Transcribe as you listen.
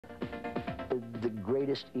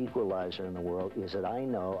greatest equalizer in the world is that I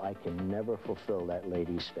know I can never fulfill that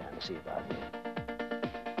lady's fantasy about me.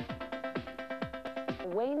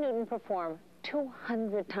 Wayne Newton performed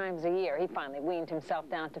 200 times a year. He finally weaned himself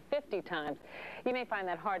down to 50 times. You may find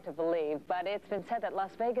that hard to believe, but it's been said that Las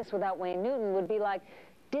Vegas without Wayne Newton would be like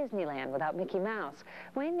Disneyland without Mickey Mouse.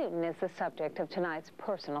 Wayne Newton is the subject of tonight's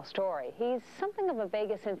personal story. He's something of a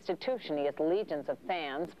Vegas institution. He has legions of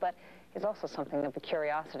fans, but he's also something of a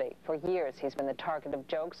curiosity. For years, he's been the target of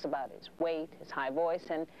jokes about his weight, his high voice,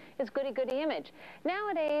 and his goody-goody image.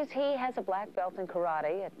 Nowadays, he has a black belt in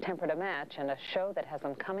karate, a temper to match, and a show that has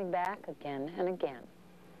him coming back again and again.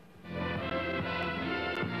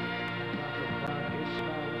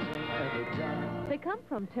 They come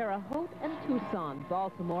from Terre Haute and Tucson,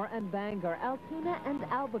 Baltimore and Bangor, Altoona and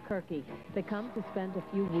Albuquerque. They come to spend a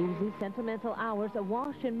few woozy, sentimental hours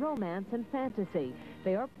awash in romance and fantasy.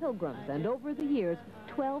 They are pilgrims, and over the years,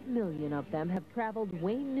 12 million of them have traveled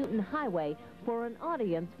Wayne Newton Highway for an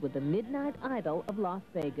audience with the midnight idol of Las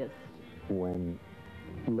Vegas. When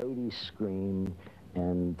ladies scream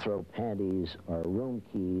and throw panties or room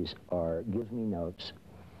keys or give me notes,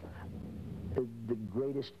 the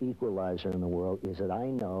greatest equalizer in the world is that I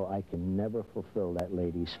know I can never fulfill that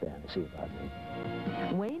lady's fantasy about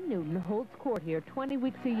me. Wayne Newton holds court here 20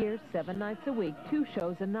 weeks a year, 7 nights a week, 2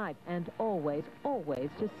 shows a night, and always, always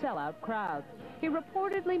to sell out crowds. He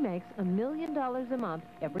reportedly makes $1 million a month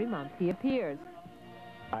every month he appears.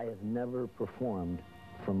 I have never performed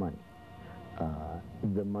for money.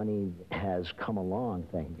 The money has come along,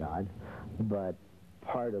 thank God, but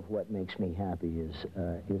part of what makes me happy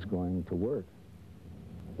is going to work,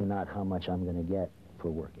 not how much I'm going to get for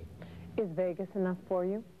working. Is Vegas enough for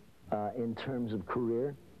you? In terms of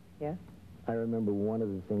career? Yes. I remember one of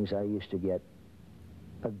the things I used to get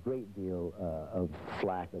a great deal of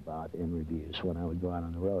flack about in reviews when I would go out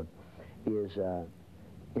on the road is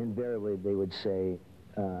invariably they would say,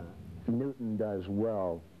 Newton does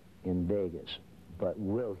well in Vegas, but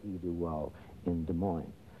will he do well in Des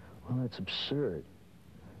Moines? Well, that's absurd.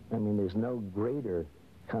 I mean, there's no greater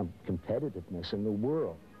competitiveness in the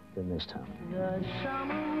world than this town.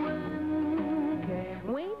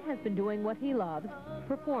 Wayne has been doing what he loves,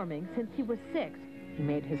 performing, since he was 6. He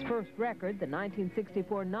made his first record, the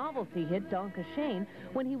 1964 novelty hit Danke Schoen,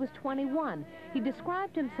 when he was 21. He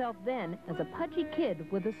described himself then as a pudgy kid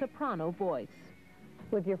with a soprano voice.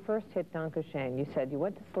 With your first hit, Danke Schoen, you said you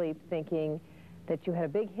went to sleep thinking that you had a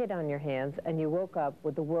big hit on your hands, and you woke up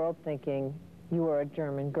with the world thinking you were a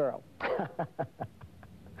German girl.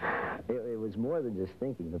 It was more than just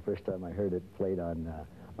thinking. The first time I heard it played on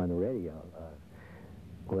the radio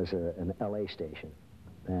was an LA station,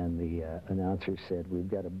 and the announcer said, we've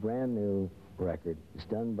got a brand new record. It's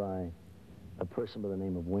done by a person by the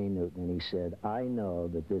name of Wayne Newton, and he said, I know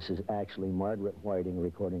that this is actually Margaret Whiting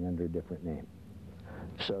recording under a different name.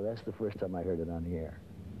 So that's the first time I heard it on the air.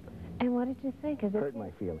 And what did you think? It hurt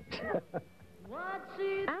my feelings.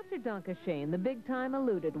 After Danke Schoen, the big time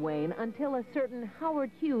eluded Wayne until a certain Howard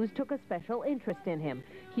Hughes took a special interest in him.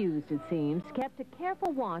 Hughes, it seems, kept a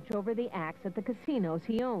careful watch over the acts at the casinos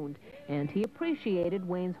he owned, and he appreciated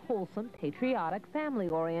Wayne's wholesome, patriotic,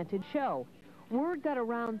 family-oriented show. Word got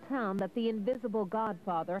around town that the invisible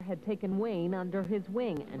Godfather had taken Wayne under his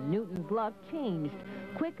wing, and Newton's luck changed.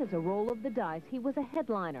 Quick as a roll of the dice, he was a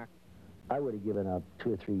headliner. I would have given up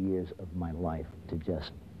 2 or 3 years of my life to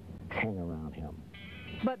just hang around him.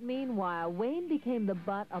 But meanwhile, Wayne became the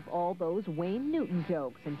butt of all those Wayne Newton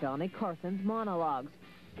jokes in Johnny Carson's monologues.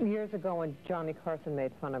 Years ago when Johnny Carson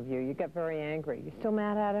made fun of you, you got very angry. You still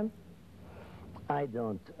mad at him? I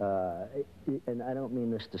don't, and I don't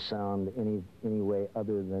mean this to sound any way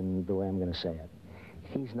other than the way I'm going to say it.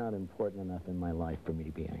 He's not important enough in my life for me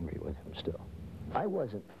to be angry with him still. I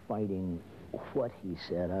wasn't fighting what he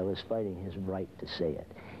said. I was fighting his right to say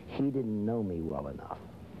it. He didn't know me well enough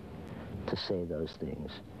to say those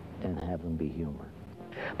things and have them be humor.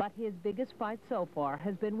 But his biggest fight so far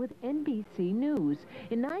has been with NBC News.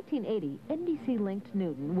 In 1980, NBC linked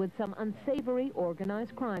Newton with some unsavory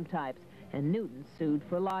organized crime types, and Newton sued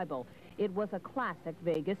for libel. It was a classic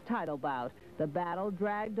Vegas title bout. The battle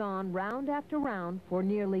dragged on round after round for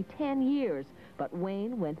nearly 10 years, but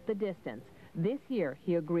Wayne went the distance. This year,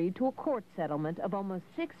 he agreed to a court settlement of almost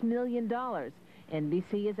 $6 million.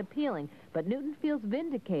 NBC is appealing, but Newton feels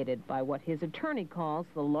vindicated by what his attorney calls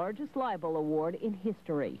the largest libel award in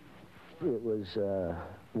history. It was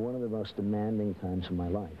one of the most demanding times of my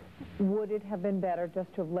life. Would it have been better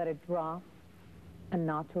just to have let it drop and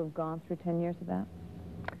not to have gone through 10 years of that?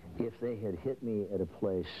 If they had hit me at a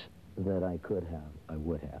place that I could have, I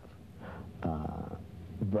would have.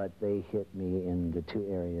 But they hit me in the 2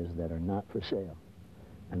 areas that are not for sale.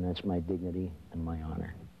 and that's my dignity and my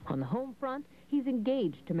honor. On the home front, he's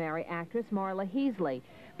engaged to marry actress Marla Heasley,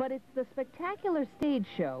 but it's the spectacular stage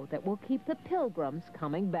show that will keep the pilgrims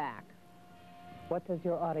coming back. What does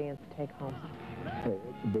your audience take home?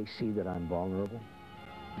 They see that I'm vulnerable.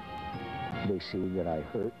 They see that I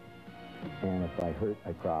hurt, and if I hurt,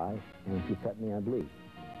 I cry, and if you cut me, I bleed.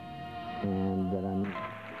 And that I'm...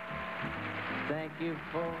 Thank you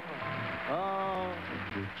for all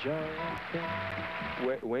the joy and pain.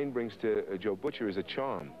 What Wayne brings to Joe Butcher is a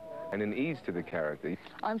charm and an ease to the character.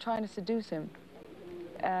 I'm trying to seduce him.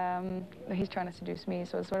 He's trying to seduce me,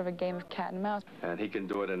 so it's sort of a game of cat and mouse. And he can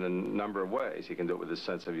do it in a number of ways. He can do it with his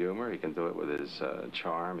sense of humor, he can do it with his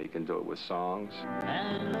charm, he can do it with songs.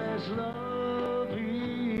 And let's love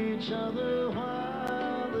each other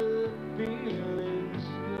while the feeling's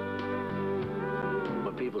good.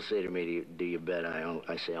 When people say to me, do you bet,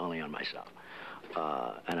 I say only on myself.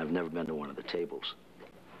 And I've never been to one of the tables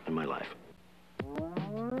in my life.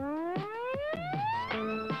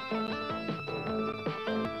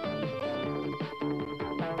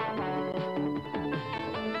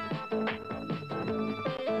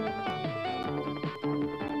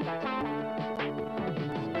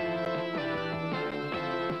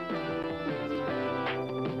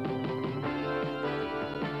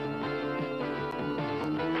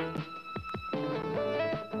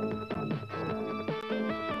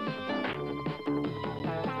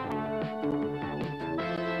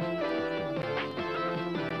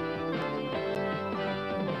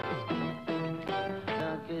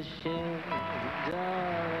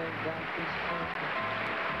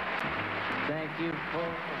 Thank you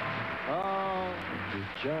for all the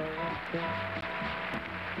joy and pain.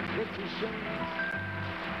 It's a shame,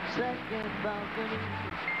 second balcony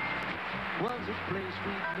was a place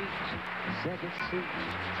we'd meet. Second seat,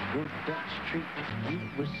 good Dutch treatment, you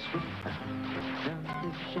were sweet.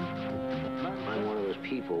 I'm one of those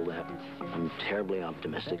people that I'm terribly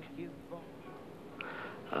optimistic.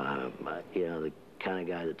 You know, the kind of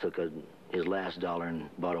guy that took his last dollar and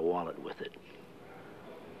bought a wallet with it.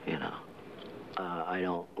 You know, I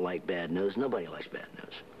don't like bad news. Nobody likes bad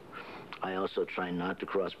news. I also try not to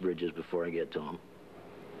cross bridges before I get to them.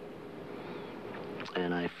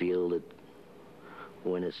 And I feel that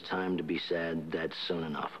when it's time to be sad, that's soon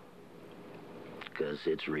enough, because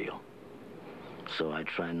it's real. So I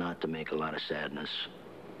try not to make a lot of sadness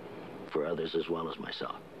for others as well as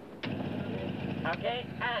myself. Okay,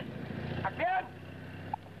 and again.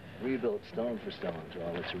 Rebuilt stone for stone to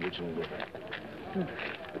all its original living.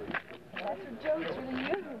 That's for Joe, it's really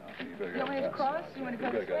you. You want me to cross? You want to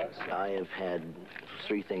go this way? I have had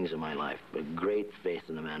three things in my life: a great faith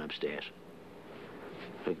in the man upstairs,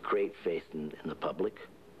 a great faith in the public,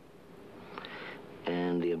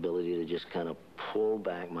 and the ability to just kind of pull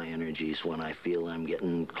back my energies when I feel I'm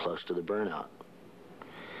getting close to the burnout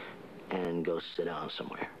and go sit down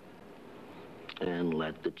somewhere and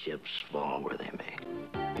let the chips fall where they may.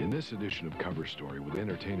 In this edition of Cover Story with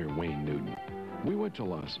entertainer Wayne Newton, we went to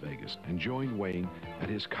Las Vegas and joined Wayne at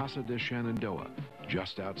his Casa de Shenandoah,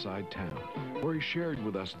 just outside town, where he shared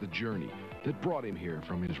with us the journey that brought him here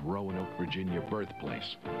from his Roanoke, Virginia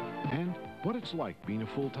birthplace, and what it's like being a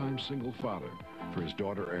full-time single father for his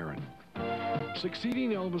daughter Erin.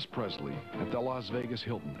 Succeeding Elvis Presley at the Las Vegas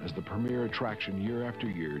Hilton as the premier attraction year after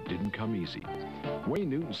year didn't come easy. Wayne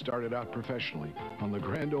Newton started out professionally on the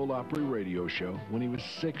Grand Ole Opry radio show when he was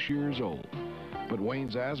 6 years old. But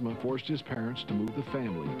Wayne's asthma forced his parents to move the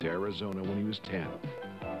family to Arizona when he was 10.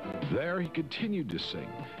 There he continued to sing,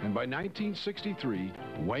 and by 1963,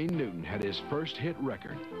 Wayne Newton had his first hit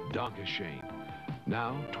record, Danke Schoen.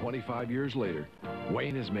 Now, 25 years later,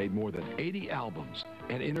 Wayne has made more than 80 albums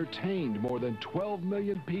and entertained more than 12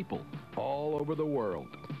 million people all over the world.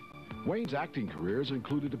 Wayne's acting career has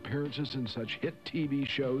included appearances in such hit TV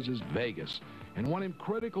shows as Vegas, and won him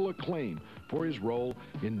critical acclaim for his role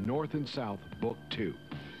in North and South Book 2.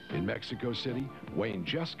 In Mexico City, Wayne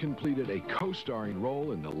just completed a co-starring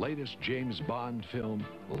role in the latest James Bond film,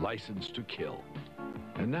 License to Kill.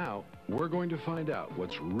 And now, we're going to find out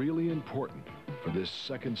what's really important for this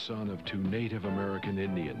second son of 2 Native American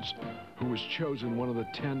Indians, who was chosen one of the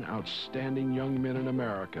 10 outstanding young men in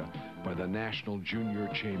America by the National Junior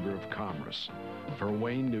Chamber of Commerce. For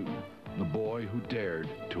Wayne Newton, the boy who dared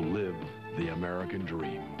to live the American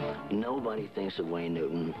dream. Nobody thinks of Wayne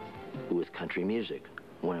Newton with country music,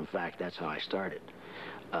 when in fact that's how I started.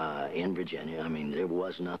 In Virginia, I mean, there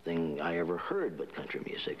was nothing I ever heard but country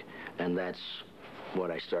music, and that's what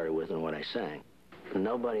I started with and what I sang.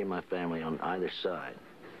 Nobody in my family on either side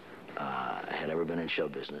had ever been in show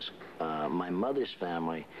business. My mother's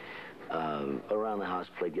family Around the house,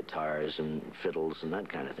 played guitars and fiddles and that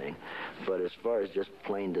kind of thing. But as far as just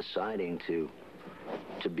plain deciding to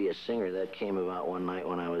be a singer, that came about one night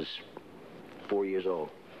when I was 4 years old.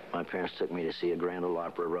 My parents took me to see a Grand Ole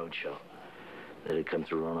Opry roadshow that had come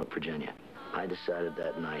through Roanoke, Virginia. I decided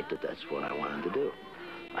that night that that's what I wanted to do.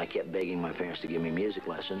 I kept begging my parents to give me music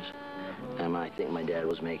lessons, and I think my dad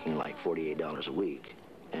was making like $48 a week.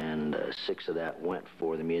 And 6 of that went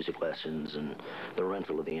for the music lessons and the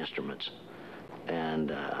rental of the instruments.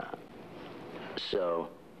 And so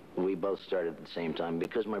we both started at the same time.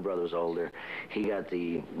 Because my brother was older, he got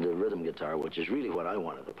the rhythm guitar, which is really what I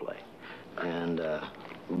wanted to play. And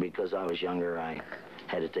because I was younger, I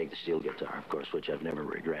had to take the steel guitar, of course, which I've never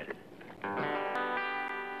regretted.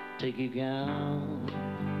 Take your gown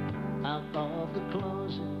out of the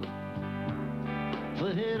closet,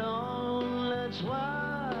 put it on, that's why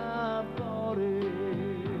I bought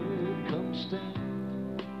it. Come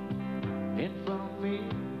stand in front of me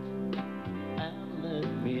and let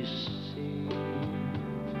me see.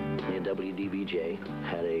 And WDBJ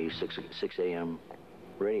had a 6 a.m.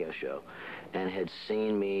 radio show and had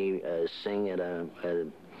seen me sing at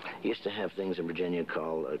used to have things in Virginia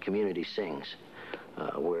called Community Sings,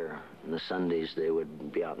 where on the Sundays they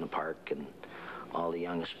would be out in the park and all the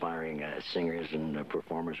young aspiring singers and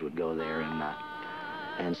performers would go there,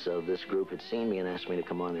 and so this group had seen me and asked me to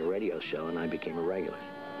come on their radio show, and I became a regular.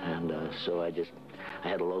 And so I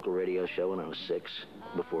had a local radio show when I was 6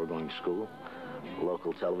 before going to school, a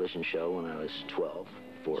local television show when I was 12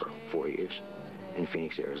 for 4 years in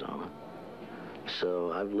Phoenix, Arizona.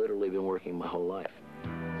 So I've literally been working my whole life.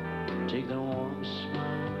 Take the warm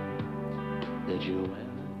smile that you wear,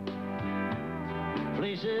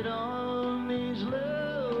 place it on these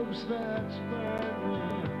lips that's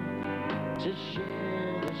burning, to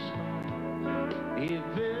share the smile you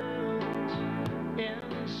built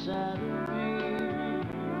inside of me.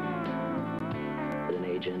 An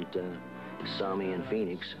agent saw me in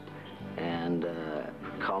Phoenix and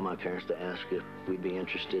called my parents to ask if we'd be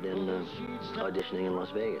interested in auditioning in Las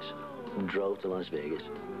Vegas. Drove to Las Vegas,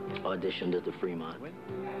 auditioned at the Fremont,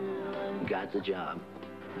 got the job.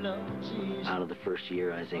 Out of the first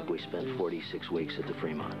year, I think we spent 46 weeks at the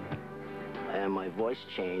Fremont. And my voice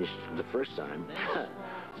changed the first time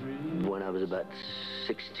when I was about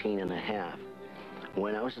 16 and a half,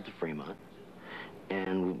 when I was at the Fremont.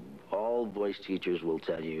 And all voice teachers will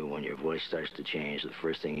tell you when your voice starts to change, the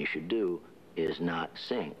first thing you should do is not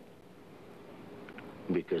sing,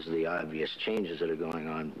 because of the obvious changes that are going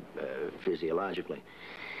on physiologically.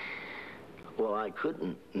 Well, I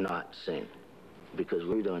couldn't not sing, because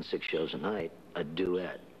we were doing 6 shows a night, a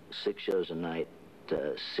duet, 6 shows a night,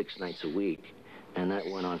 6 nights a week, and that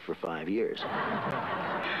went on for 5 years.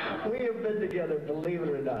 We have been together, believe it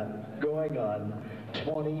or not, going on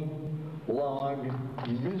 20 long,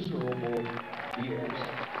 miserable years.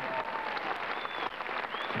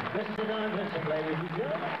 Mr. Don, ladies and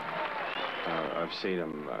gentlemen. I've seen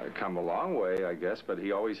him come a long way, I guess, but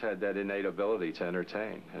he always had that innate ability to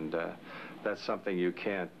entertain, and that's something you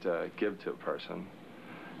can't give to a person.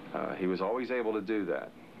 He was always able to do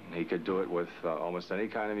that. He could do it with almost any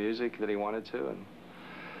kind of music that he wanted to, and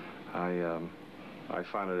I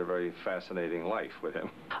found it a very fascinating life with him.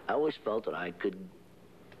 I always felt that I could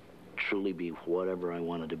truly be whatever I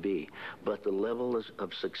wanted to be, but the level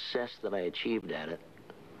of success that I achieved at it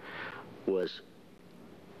was,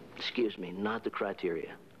 excuse me, not the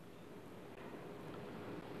criteria.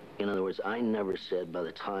 In other words, I never said by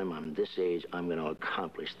the time I'm this age, I'm going to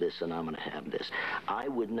accomplish this and I'm going to have this. I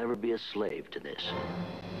would never be a slave to this.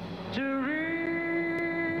 To reach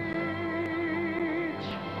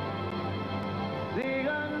the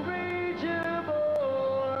unreachable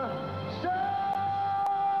star.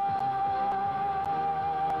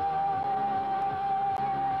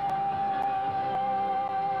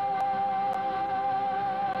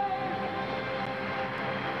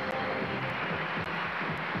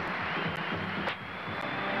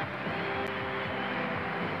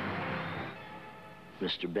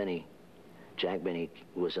 Mr. Benny, Jack Benny,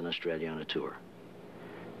 was in Australia on a tour,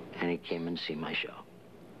 and he came and see my show.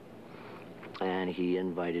 And he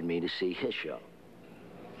invited me to see his show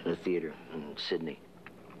in a theater in Sydney.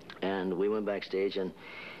 And we went backstage, and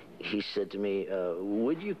he said to me,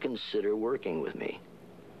 would you consider working with me?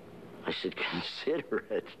 I said, consider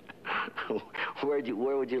it?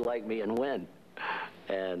 Where would you like me and when?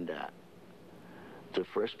 And the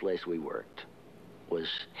first place we worked was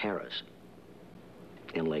Harrah's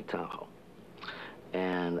in Lake Tahoe.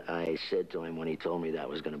 And I said to him when he told me that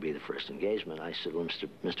was going to be the first engagement, I said, well,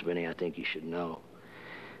 Mr. Benny, I think you should know,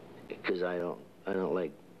 because I don't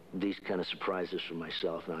like these kind of surprises for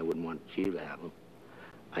myself, and I wouldn't want you to have them.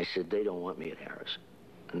 I said, they don't want me at Harrah's,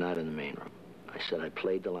 not in the main room. I said, I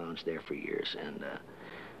played the lounge there for years,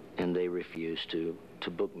 and they refused to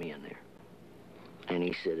book me in there. And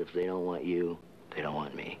he said, if they don't want you, they don't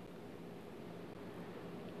want me.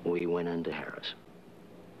 We went into Harrah's.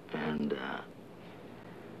 And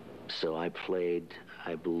so I played,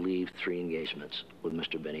 I believe, 3 engagements with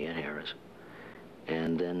Mr. Benny at Harrah's.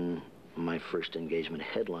 And then my first engagement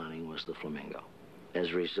headlining was the Flamingo as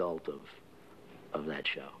a result of that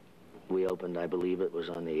show. We opened, I believe it was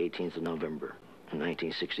on the 18th of November in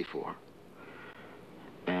 1964.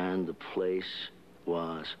 And the place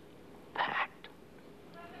was packed,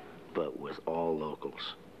 but with all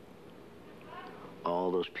locals.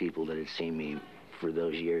 All those people that had seen me for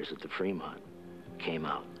those years at the Fremont came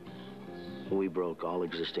out. We broke all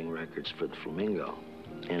existing records for the Flamingo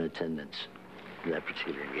in attendance to that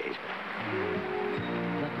particular engagement.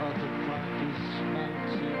 The other parties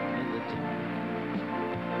melted in the dark.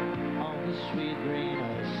 On the sweet green I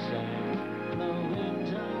sang,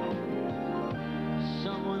 blowing down.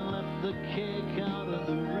 Someone left the cake out of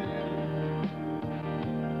the rain.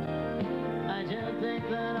 I didn't think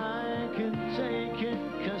that I could take it,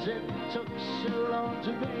 'cause it took so long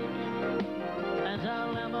to make. And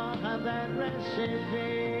I'll never have that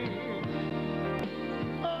recipe.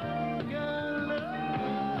 Oh, good Lord.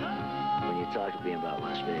 When you talk to me about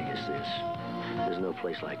Las Vegas, there's no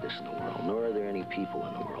place like this in the world, nor are there any people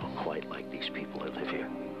in the world quite like these people that live here.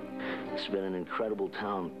 It's been an incredible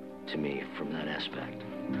town to me from that aspect.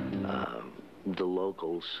 The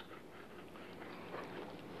locals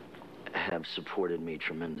have supported me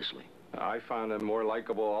tremendously. I found him more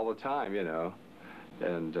likable all the time, you know.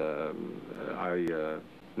 And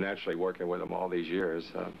naturally working with him all these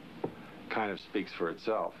years kind of speaks for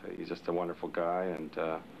itself. He's just a wonderful guy, and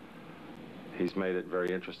he's made it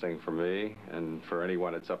very interesting for me and for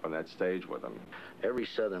anyone that's up on that stage with him. Every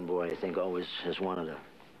Southern boy, I think, always has wanted a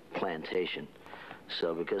plantation.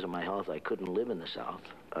 So because of my health, I couldn't live in the South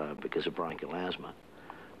because of bronchial asthma.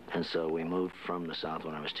 And so we moved from the South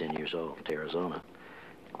when I was 10 years old to Arizona.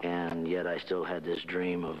 And yet I still had this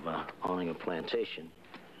dream of owning a plantation.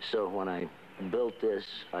 So when I built this,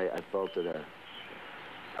 I felt that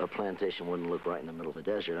a plantation wouldn't look right in the middle of the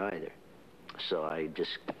desert either. So I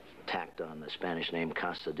just tacked on the Spanish name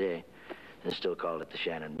Casa de and still called it the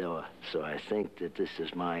Shenandoah. So I think that this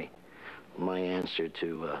is my answer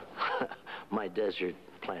to my desert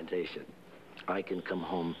plantation. I can come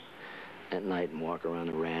home at night and walk around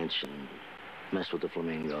the ranch and mess with the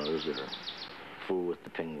flamingos or fool with the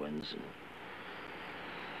penguins,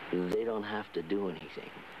 and they don't have to do anything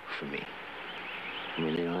for me. I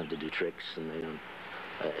mean, they don't have to do tricks, and they don't,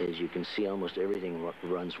 as you can see, almost everything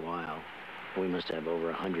runs wild. We must have over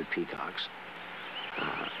 100 peacocks.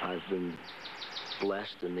 I've been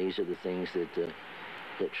blessed, and these are the things that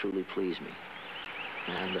truly please me.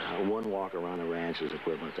 And one walk around the ranch is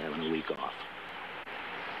equivalent to having a week off.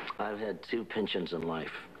 I've had 2 pensions in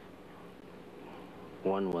life.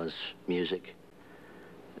 One was music.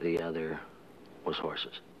 The other was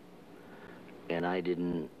horses. And I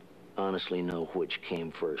didn't honestly know which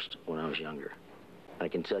came first when I was younger. I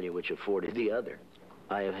can tell you which afforded the other.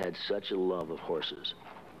 I have had such a love of horses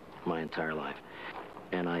my entire life.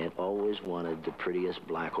 And I had always wanted the prettiest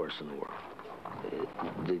black horse in the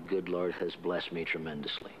world. The good Lord has blessed me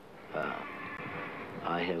tremendously.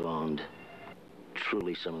 I have owned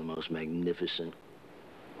truly some of the most magnificent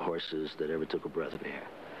horses that ever took a breath of air.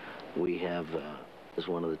 We have is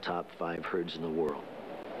one of the top 5 herds in the world.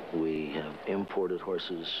 We have imported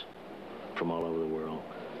horses from all over the world,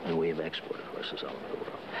 and we have exported horses all over the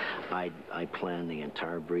world. I plan the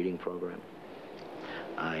entire breeding program.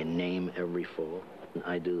 I name every foal.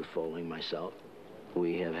 I do the foaling myself.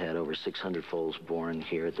 We have had over 600 foals born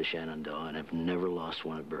here at the Shenandoah, and have never lost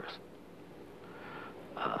one at birth.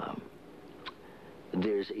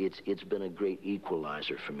 It's been a great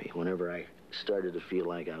equalizer for me. Whenever I started to feel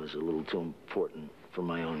like I was a little too important for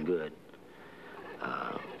my own good,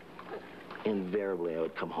 invariably I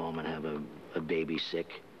would come home and have a baby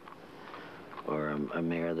sick, or a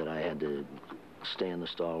mare that I had to stay in the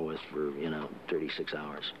stall with for, 36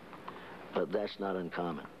 hours. But that's not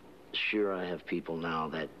uncommon. Sure, I have people now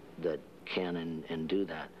that can and do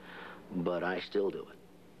that, but I still do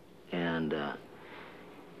it. And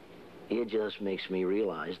it just makes me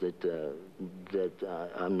realize that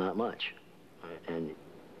I'm not much. And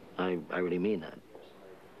I really mean that.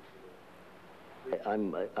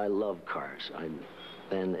 I love cars,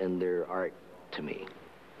 and they're art to me.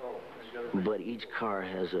 But each car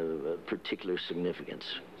has a particular significance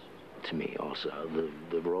to me also.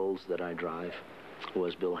 The Rolls that I drive,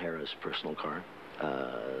 was Bill Harrah's personal car.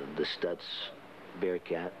 The Stutz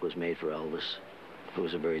Bearcat was made for Elvis, who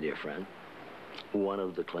was a very dear friend. One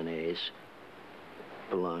of the Clinés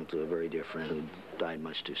belonged to a very dear friend who died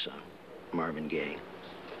much too soon, Marvin Gaye,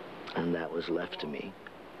 and that was left to me.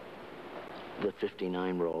 The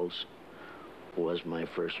 59 Rolls was my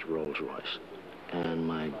first Rolls Royce,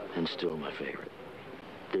 and still my favorite.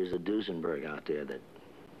 There's a Duesenberg out there that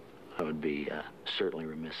I would be certainly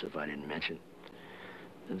remiss if I didn't mention.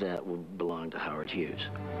 That would belong to Howard Hughes.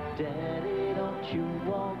 Daddy, don't you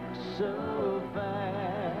walk so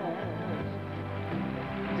fast.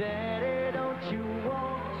 Daddy, don't you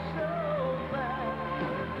walk so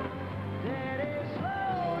fast. Daddy,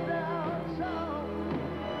 slow down some,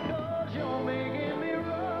 'cause you're making me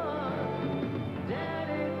run.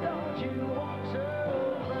 Daddy, don't you walk so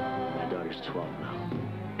fast. My daughter's 12 now.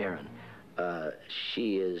 Erin.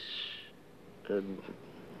 She is...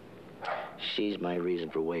 she's my reason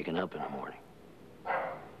for waking up in the morning.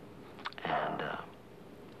 And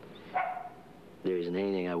there isn't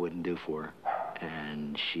anything I wouldn't do for her.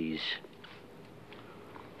 And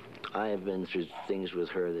I have been through things with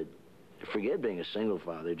her that, forget being a single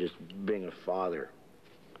father, just being a father.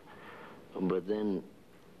 But then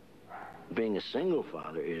being a single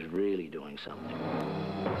father is really doing something.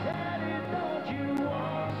 Daddy, don't you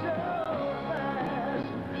walk so fast.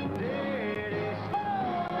 Daddy,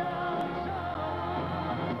 slow down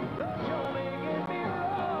some, 'cause you're making me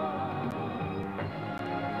run.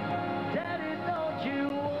 Daddy, don't you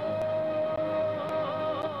walk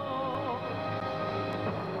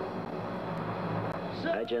so...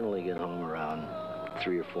 I generally get home around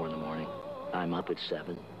 3 or 4 in the morning. I'm up at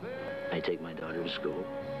 7. I take my daughter to school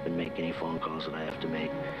and make any phone calls that I have to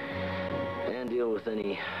make and deal with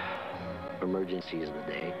any emergencies of the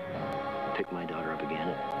day. Pick my daughter up again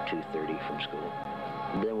at 2:30 from school.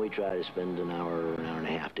 Then we try to spend an hour or an hour and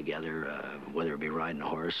a half together, whether it be riding a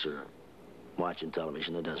horse or watching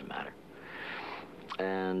television, it doesn't matter.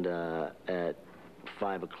 And at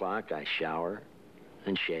 5 o'clock, I shower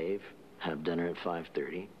and shave, have dinner at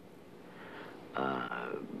 5:30.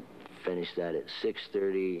 Finish that at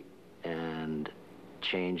 6:30 and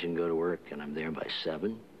change and go to work, and I'm there by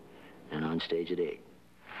 7 and on stage at 8.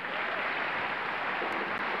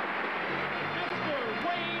 Mr.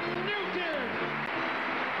 Wayne Newton!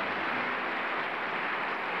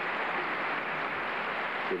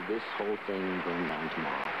 If this whole thing burned down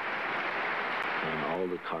tomorrow and all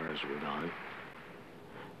the cars were gone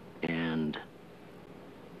and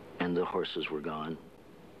the horses were gone,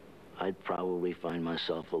 I'd probably find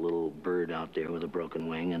myself a little bird out there with a broken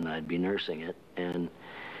wing, and I'd be nursing it, and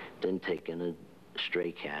then taking a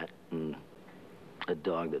stray cat and a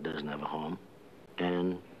dog that doesn't have a home,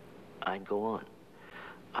 and I'd go on.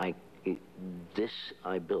 This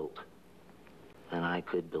I built, and I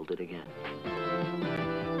could build it again.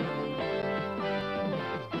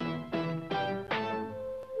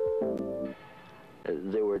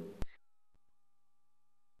 There were